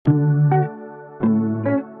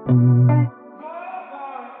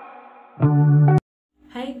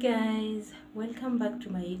back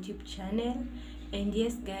to my YouTube channel. And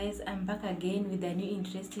yes guys, I'm back again with a new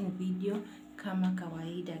interesting video kama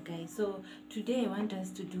kawaida guys. So today I want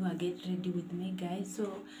us to do a get ready with me guys.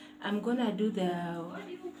 So I'm gonna do guys,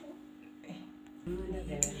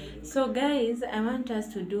 I want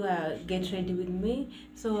us to do a get ready with me.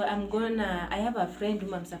 So I have a friend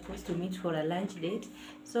whom I'm supposed to meet for a lunch date.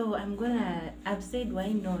 So I've said why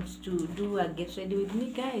not to do a get ready with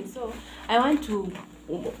me guys. So I want to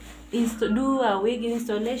do a wig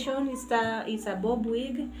installation. It's a bob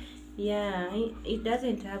wig. Yeah, it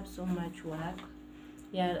doesn't have so much work.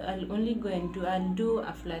 Yeah, I'll do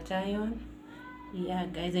a flat iron. Yeah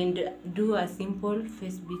guys, and do a simple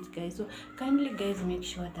face beat guys. So kindly guys, make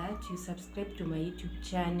sure that you subscribe to my YouTube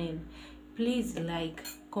channel. Please like,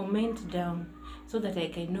 comment down so that I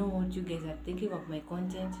can know what you guys are thinking of my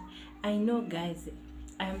content. I know guys,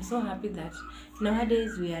 I am so happy that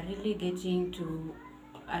nowadays we are really getting to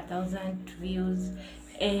 1,000 views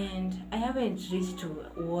and I haven't reached to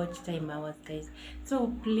watch time hours guys.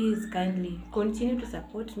 So please kindly continue to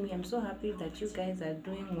support me. I'm so happy that you guys are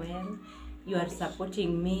doing well. You are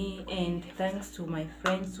supporting me, and thanks to my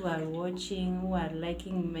friends who are watching, who are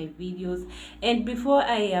liking my videos. And before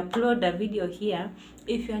I upload a video here,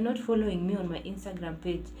 if you are not following me on my Instagram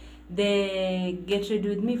page, the get ready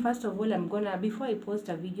with me, first of all, before I post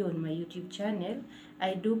a video on my YouTube channel,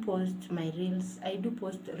 I do post reels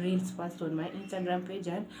first on my Instagram page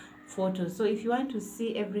and photos. So if you want to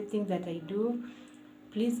see everything that I do,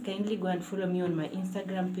 please kindly go and follow me on my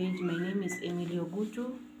Instagram page. My name is Emily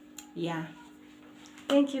Ogutu. Yeah,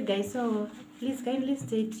 thank you guys. So please kindly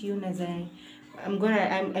stay tuned as I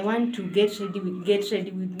want to get ready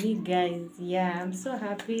with me guys. Yeah, I'm so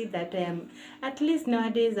happy that I am, at least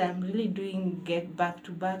nowadays I'm really doing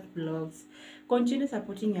back-to-back vlogs. Continue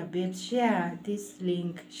supporting your babes. Share this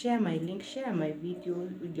link, share my video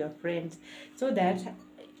with your friends, so that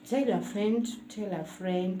tell a friend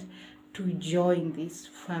to join this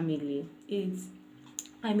family.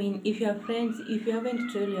 If you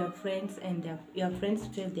haven't told your friends, and your friends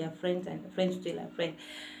tell their friends, and friends tell a friend,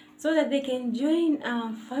 so that they can join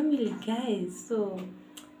our family guys. So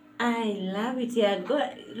I love it. Yeah, go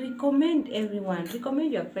recommend everyone,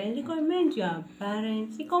 recommend your friends, recommend your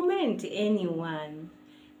parents, recommend anyone.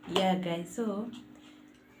 Yeah guys, so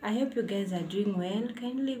I hope you guys are doing well.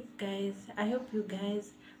 Kindly guys, I hope you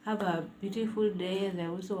guys have a beautiful day, as I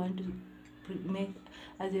also want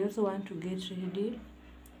to get ready.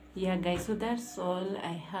 Yeah guys, so that's all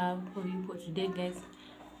I have for you for today guys.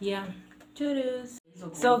 Yeah, cheers.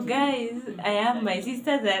 So guys, I have my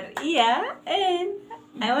sisters are here and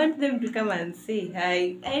I want them to come and say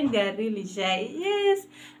hi, and they are really shy. Yes,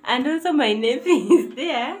 and also my nephew is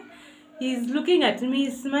there. He's looking at me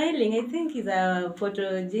smiling. I think he's a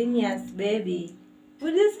photogenius baby.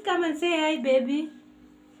 Would you just come and say hi baby?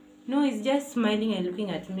 No, he's just smiling and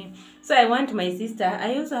looking at me. So I want my sister.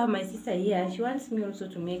 I also have my sister here. She wants me also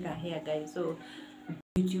to make her hair guys. So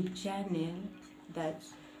YouTube channel, that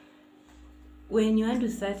when you want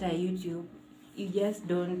to start a YouTube, you just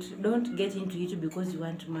don't get into YouTube because you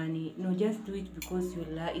want money. No, just do it because you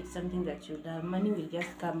love. It's something that you love. Money will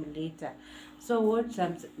just come later. So what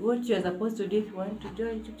you're supposed to do if you want to do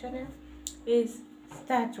a YouTube channel is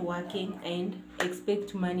start working and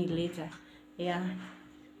expect money later. Yeah.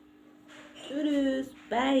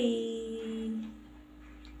 Bye.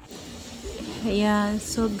 Yeah,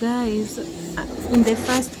 so guys, in the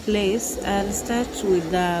first place I'll start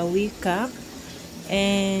with the wig cap,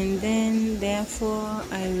 and then therefore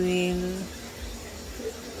I will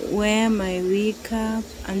wear my wig cap,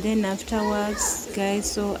 and then afterwards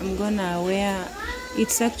guys, so I'm gonna wear,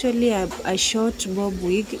 it's actually a short bob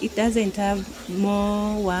wig. It doesn't have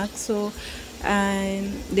more work, so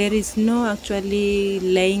and there is no actually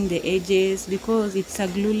laying the edges because it's a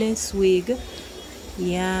glueless wig.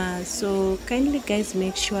 Yeah, so kindly guys,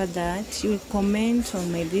 make sure that you comment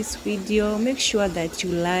on this video, make sure that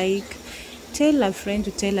you like, tell a friend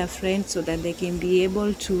to tell a friend, so that they can be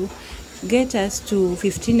able to get us to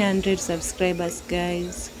 1,500 subscribers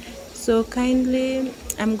guys. So kindly,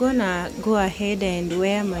 I'm gonna go ahead and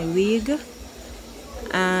wear my wig,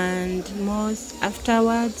 and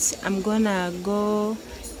afterwards I'm gonna go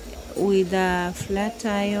with a flat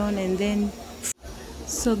iron, and then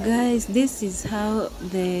so guys, this is how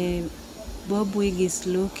the bob wig is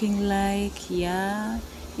looking like. Yeah,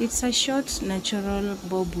 it's a short natural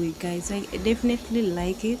bob wig guys. I definitely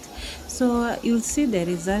like it. So you'll see the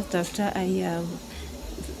result after I have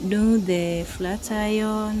do the flat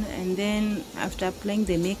iron, and then after applying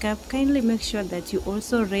the makeup. Kindly make sure that you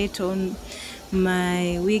also rate on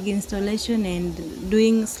my wig installation and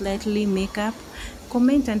doing slightly makeup.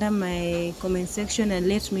 comment under my comment section and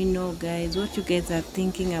let me know, guys, what you guys are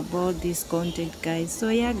thinking about this content, guys. So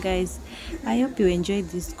yeah, guys, I hope you enjoyed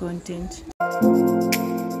this content.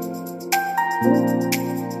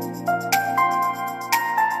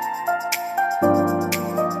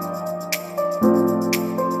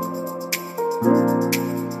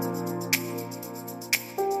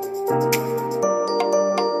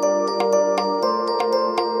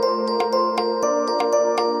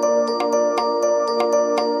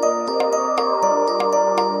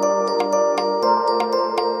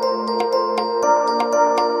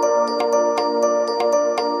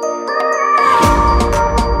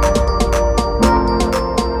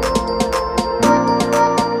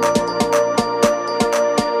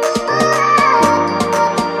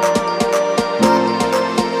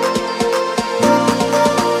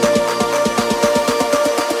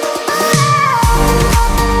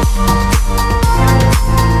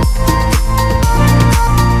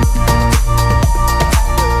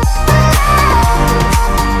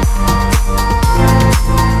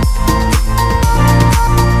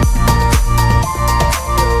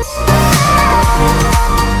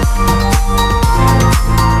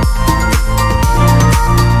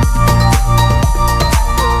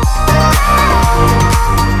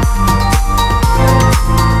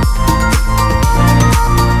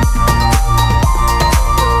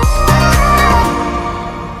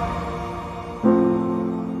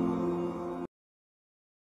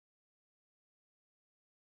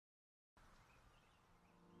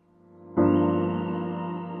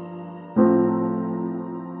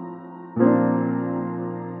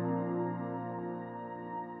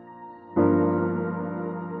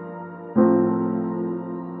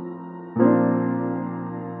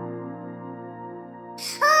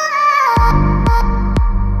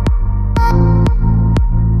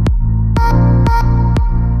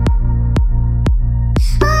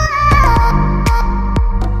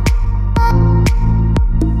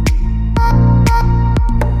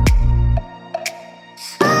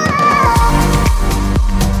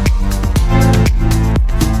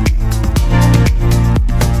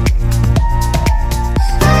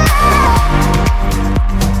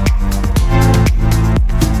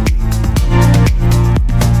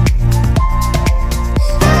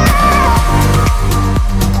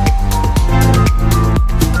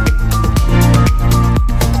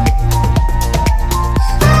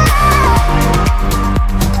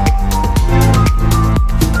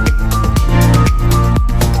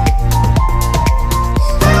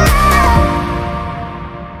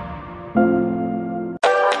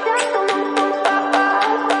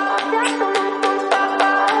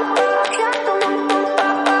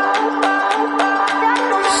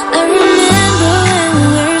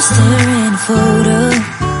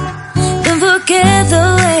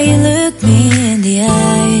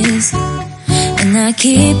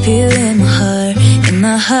 Keep you in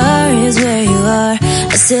my heart is where you are.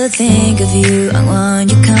 I still think of you, I want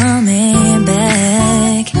you coming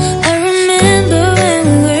back. I remember when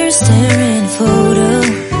we were staring photo.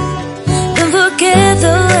 Don't forget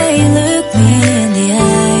the way you look me in the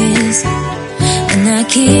eyes. And I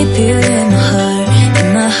keep you in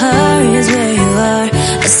my heart is where you are.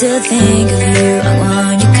 I still think of you, I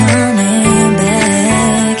want you coming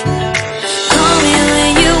back. Call me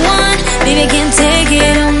when you want, baby, can take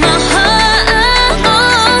it on my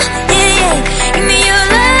heart, yeah, yeah. Give me your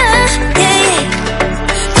love, yeah, yeah.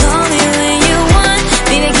 Call me when you want,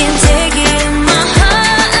 baby, can take it on my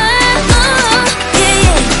heart, yeah,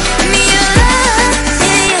 yeah. Give me your love,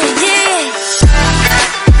 yeah, yeah, yeah.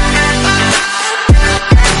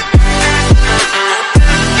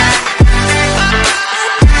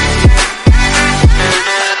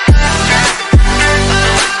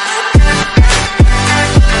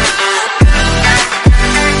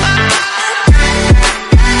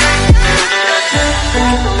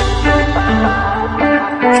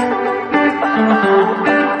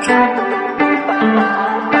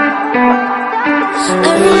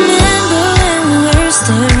 I remember when we were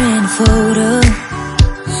staring photo.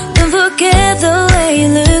 Don't forget the way you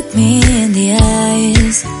look me in the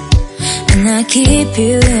eyes. And I keep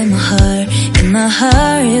you in my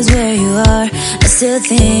heart is where you are. I still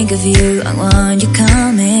think of you, I want you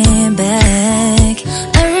coming back.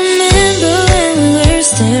 I remember when we were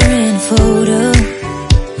staring photo.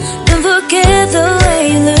 Don't forget the way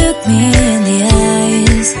you look me in the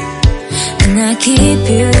eyes. And I keep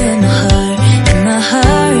you in my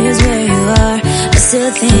heart is where you are. I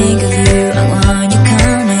still think of you, I want you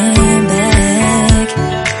coming back.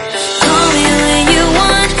 Call me when you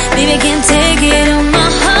want, baby, can take it on my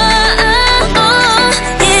heart,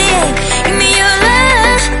 yeah, yeah. Give me your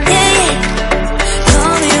love, yeah, yeah.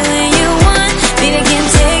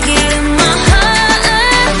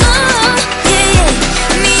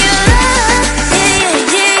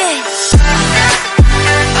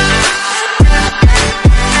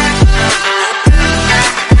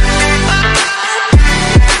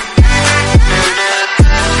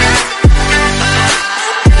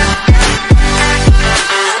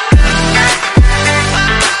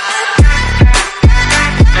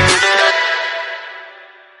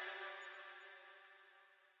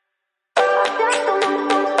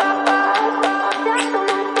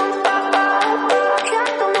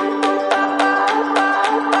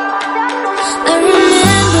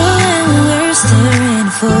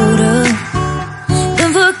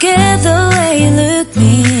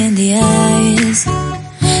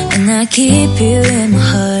 keep you in my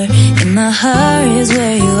heart. In my heart is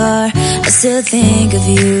where you are. I still think of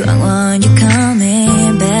you, I want you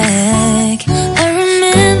coming back. I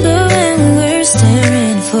remember when we were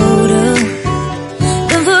staring at a photo.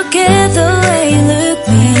 Don't forget the way you look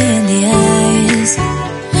me in the eyes.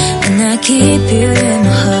 And I keep you in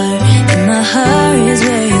my heart. In my heart is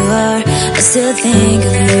where you are. I still think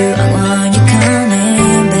of you, I want you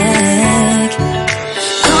coming back.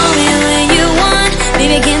 Call me when you want,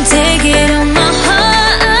 baby, I can't take it on my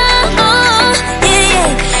heart. Yeah, yeah,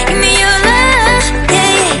 give me your love,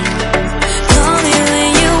 yeah, yeah. Call me when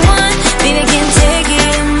you want, baby, I can't take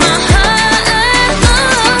it on my heart.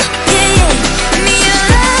 Yeah, yeah, give me your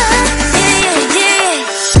love, yeah, yeah, yeah.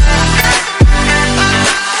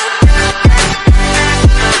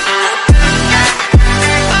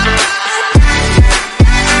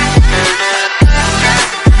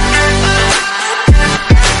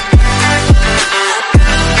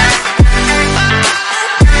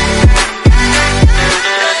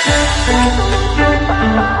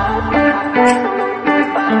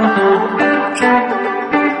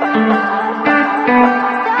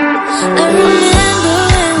 I remember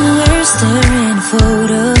when we were staring at a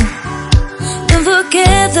photo. Don't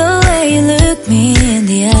forget the way you look me in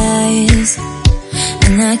the eyes.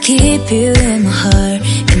 And I keep you in my heart.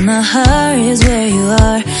 In my heart is where you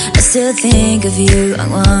are. I still think of you, I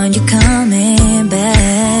want you coming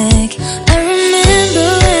back. I remember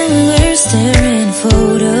when we were staring at a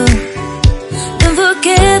photo. Don't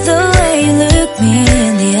forget the way you look me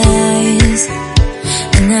in the eyes.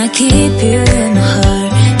 And I keep you in my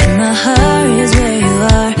heart. In my heart is where you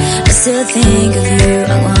are. I still think of you,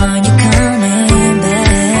 I want you coming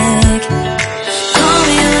back. Call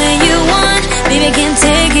me when you want, baby, I can't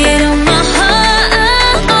take it on my heart.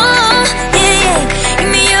 Yeah, yeah, give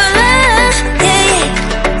me your love, yeah, yeah.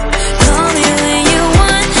 Call me when you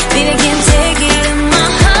want, baby, I can't take it on my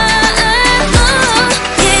heart.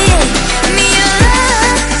 Yeah, yeah, give me your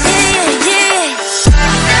love, yeah, yeah, yeah.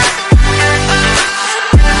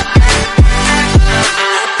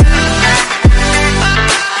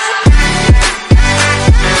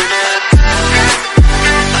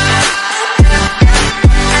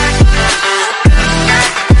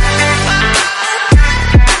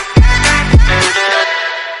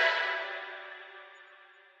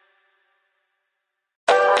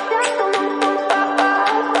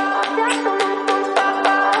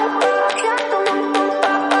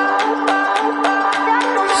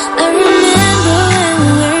 I remember when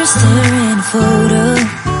we were staring at a photo.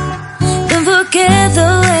 Don't forget the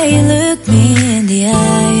way you look me in the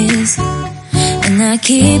eyes. And I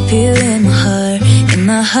keep you in my heart. In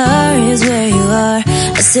my heart is where you are.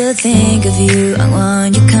 I still think of you, I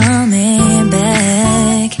want you coming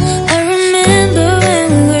back. I remember when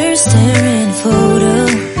we were staring at a photo.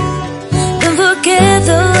 Don't forget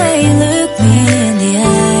the way you look me in the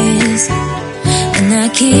eyes. And I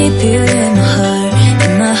keep you in my heart.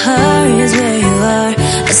 In my heart is where you are.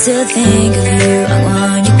 I still think of you, I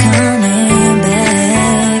want you coming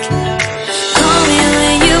back. Call me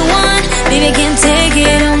when you want, baby, I can't take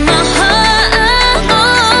it on my heart.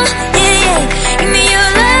 Yeah, yeah, give me your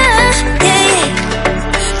love, yeah, yeah.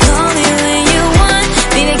 Call me when you want,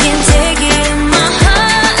 baby, I can't take it on my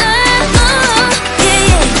heart. Yeah,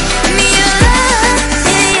 yeah, give me your love,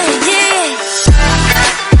 yeah, yeah, yeah.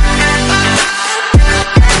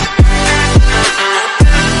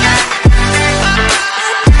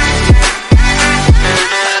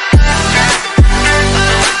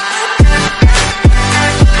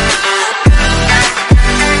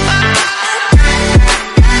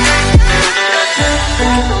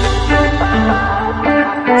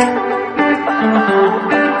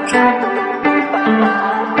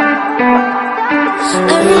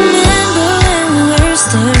 I remember when we were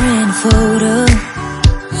staring at a photo.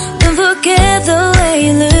 Don't forget the way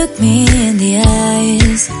you look me in the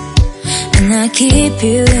eyes. And I keep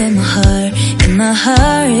you in my heart. In my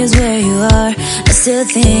heart is where you are. I still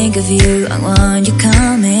think of you, I want you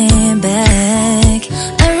coming back.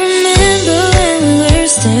 I remember when we were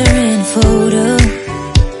staring at a photo.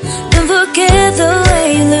 Don't forget the way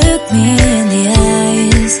you look me in the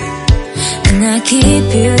eyes. And I keep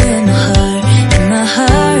you in my heart. In my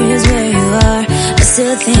heart is where you are. I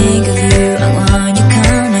still think of you, I want you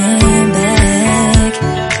coming back.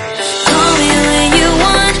 Call me when you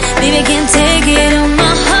want, baby, I can't take it on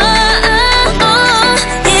my heart.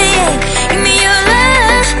 Yeah, yeah, give me your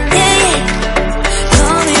love, yeah, yeah.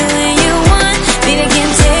 Call me when you want, baby, I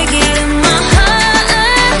can't take it on my heart.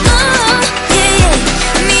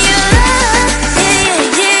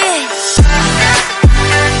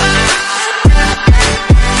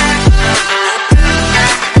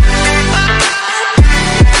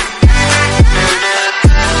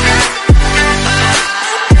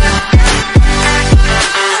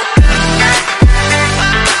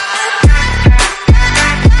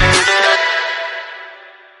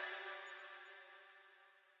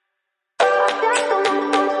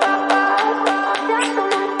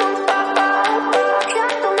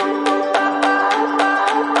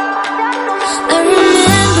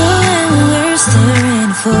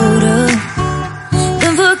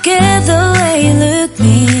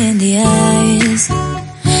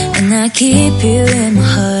 keep you in my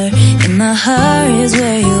heart. In my heart is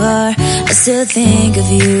where you are. I still think of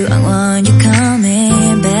you, I want you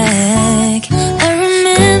coming back. I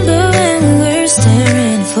remember when we were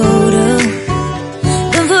staring photo.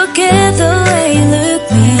 Don't forget the way you look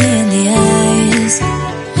me in the eyes.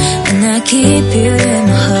 And I keep you in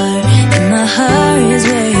my heart. In my heart is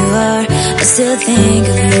where you are. I still think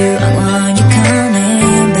of you, I want you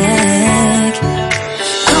coming back.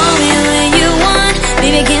 Call me when you want,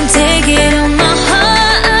 baby, I can't take it on my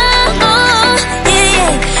heart. Yeah,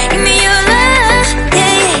 yeah, give me your love,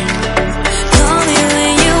 yeah, yeah. Call me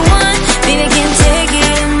when you want, baby, I can't take it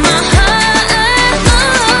on my heart.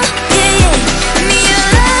 Yeah, yeah, give me your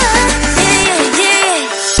love, yeah, yeah, yeah.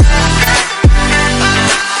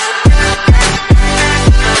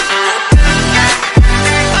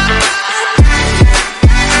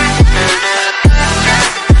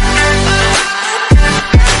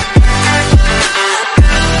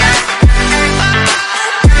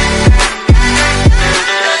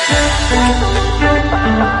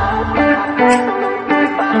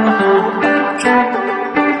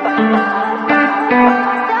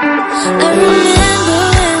 I remember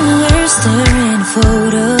when we were staring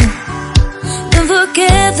photo. Don't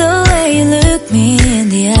forget the way you look me in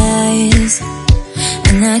the eyes.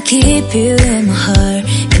 And I keep you in my heart.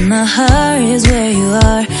 In my heart is where you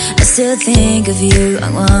are. I still think of you, I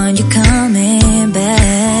want you coming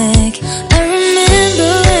back. I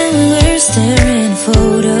remember when we were staring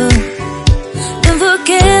photo. Don't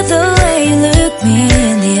forget the way you look me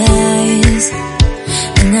in the eyes.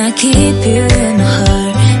 And I keep you in my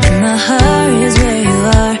heart. In my heart is where you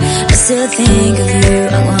are. I still think of you,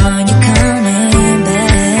 I want you coming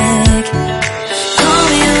back. Call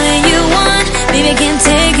me when you want, baby, I can't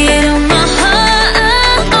take it on my heart.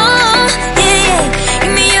 Yeah, yeah,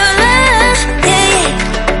 give me your love, yeah, yeah.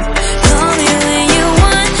 Call me when you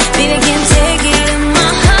want, baby, I can't take it on my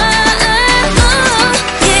heart.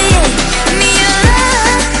 Yeah, yeah, give me your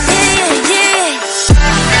love, yeah, yeah, yeah.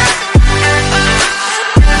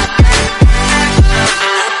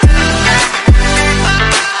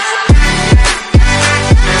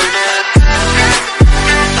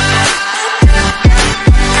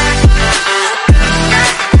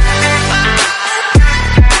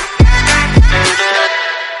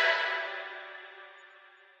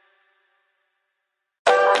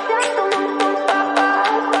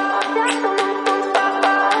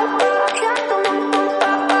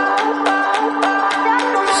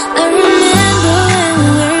 I remember when we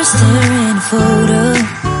were staring photo.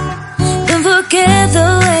 Don't forget the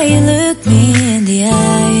way you look me in the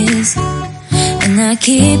eyes. And I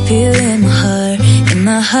keep you in my heart. In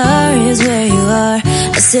my heart is where you are.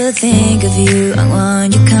 I still think of you, I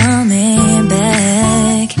want you coming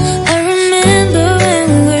back. I remember when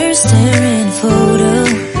we were staring photo.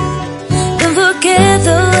 Don't forget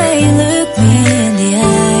the way you look me in the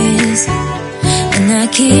eyes. And I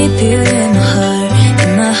keep you in my heart. In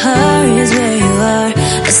my heart is where you are.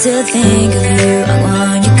 I still think of you, I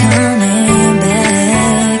want you coming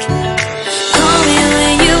back. Call me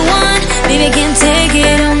when you want, baby, I can't take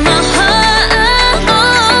it on my heart.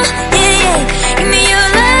 Yeah, yeah, give me your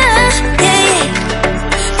love, yeah, yeah.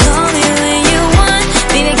 Call me when you want,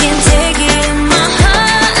 baby, I can't take it on my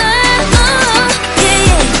heart. Yeah,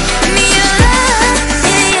 yeah, give me your love,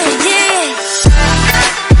 yeah, yeah, yeah.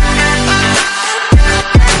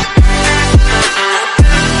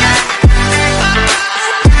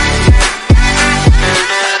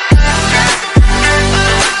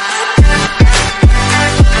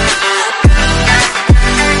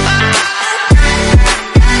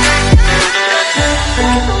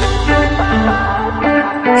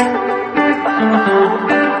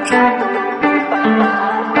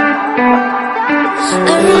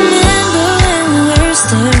 I remember when we were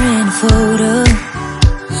staring photo.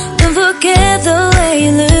 Don't forget the way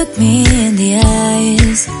you look me in the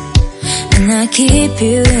eyes. And I keep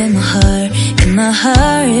you in my heart. In my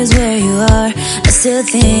heart is where you are. I still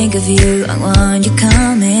think of you, I want you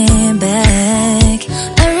coming back.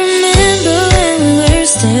 I remember when we were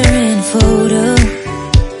staring photo.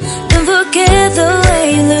 Don't forget the way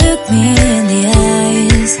you look me in the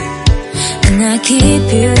eyes. And I keep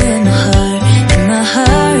you in my heart. In my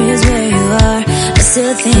heart is where you are. I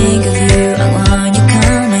still think of you, I want you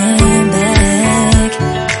coming back.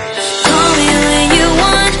 Call me when you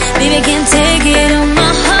want, baby, I can't take it on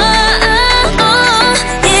my heart.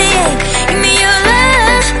 Yeah, yeah, give me your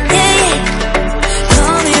love, yeah, yeah.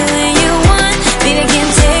 Call me when you want, baby, I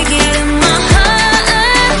can't take it on my heart.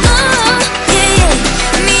 Yeah, yeah,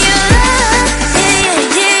 give me your love, yeah,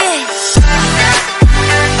 yeah, yeah.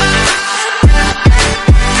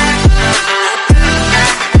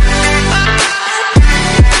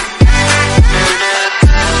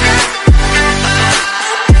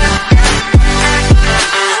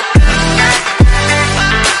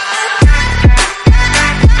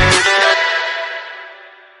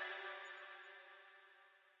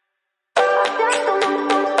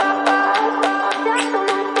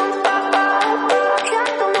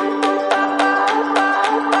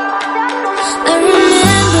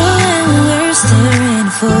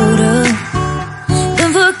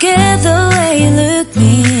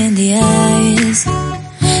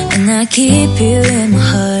 keep you in my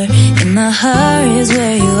heart. In my heart is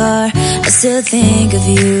where you are. I still think of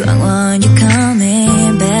you. I want you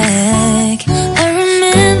coming back. I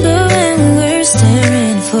remember when we were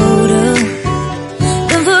staring at a photo.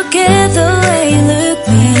 Don't forget the way you look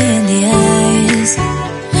me in the eyes.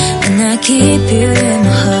 And I keep you in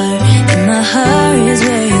my heart. In my heart is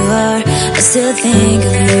where you are. I still think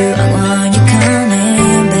of you. I want you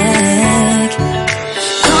coming back.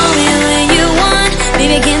 Call me when you want.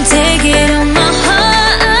 Baby, I can't take it on my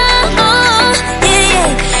heart. Yeah, yeah.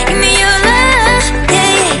 Give me your love.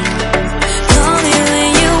 Yeah, yeah. Call me when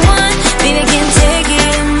you want. Baby, I can't take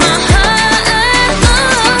it on my heart.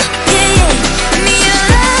 Yeah, yeah. Give me your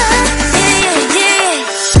love. Yeah, yeah, yeah.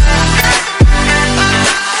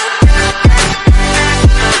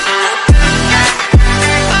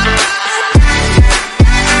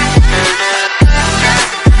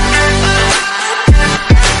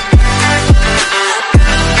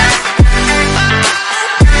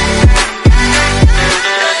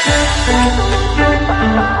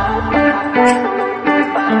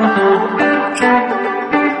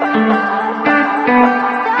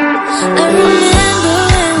 I remember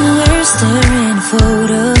when we were staring at a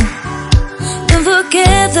photo. Don't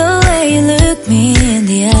forget the way you look me in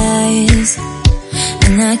the eyes.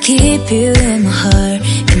 And I keep you in my heart.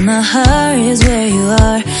 In my heart is where you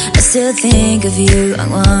are. I still think of you. I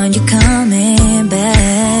want you coming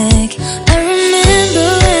back. I remember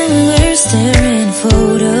when we were staring at a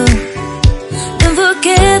photo. Don't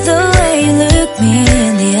forget the way you look me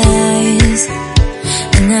in the eyes.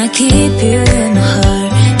 And I keep you in my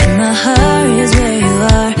heart. In my heart is where you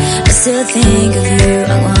are. I still think of you.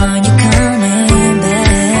 I want you coming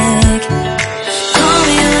back. Call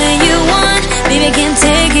me when you want. Baby, I can't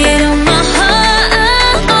take it on my heart.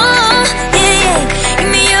 Yeah, yeah. Give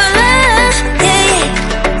me your love. Yeah, yeah.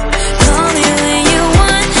 Call me when you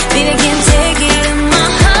want. Baby, I can't take it on my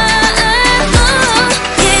heart.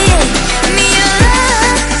 Yeah, yeah. Give me your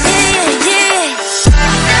love. Yeah, yeah, yeah.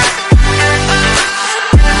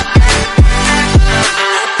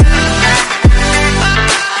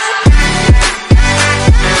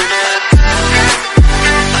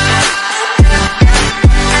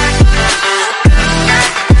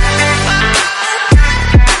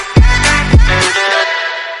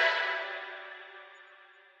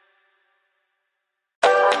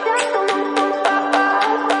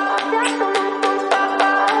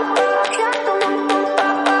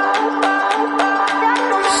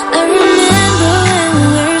 I remember when we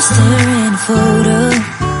were staring at a photo.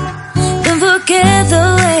 Don't forget the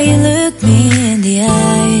way you look me in the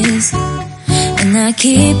eyes. And I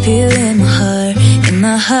keep you in my heart. In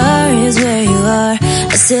my heart is where you are.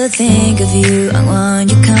 I still think of you. I want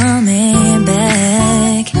you coming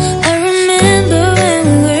back. I remember when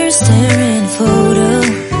we were staring at a photo.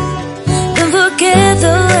 Don't forget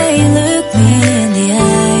the way you look me in the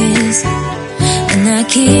eyes. And I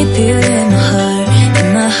keep you in my heart. In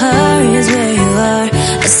my heart is where you are.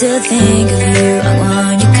 I still think of you. I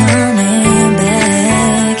want you coming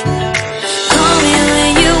back. Call me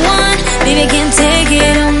when you want. Baby, I can't take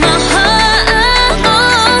it on my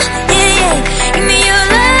heart. Yeah, yeah. Give me your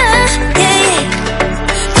love. Yeah, yeah.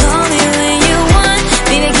 Call me when you want.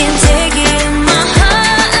 Baby, I can't take it on my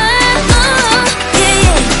heart. Yeah,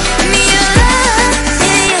 yeah. Give me your love.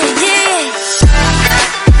 Yeah, yeah, yeah.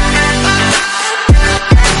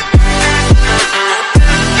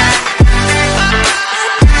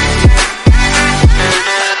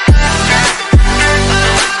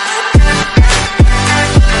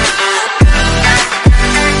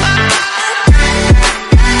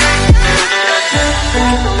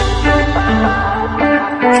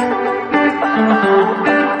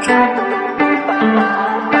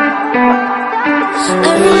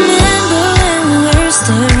 I remember when we were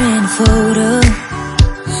staring at a photo.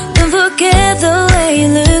 Don't forget the way you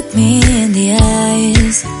look me in the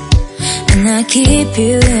eyes. And I keep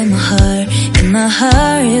you in my heart. In my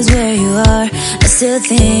heart is where you are. I still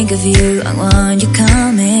think of you. I want you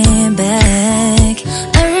coming back.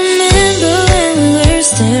 I remember when we were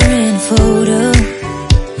staring at a photo.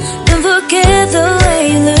 Don't forget the way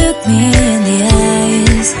you look me in the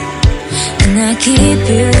eyes. And I keep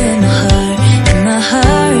you in my heart. In my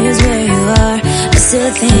heart is where you are. I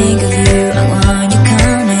still think of you. I want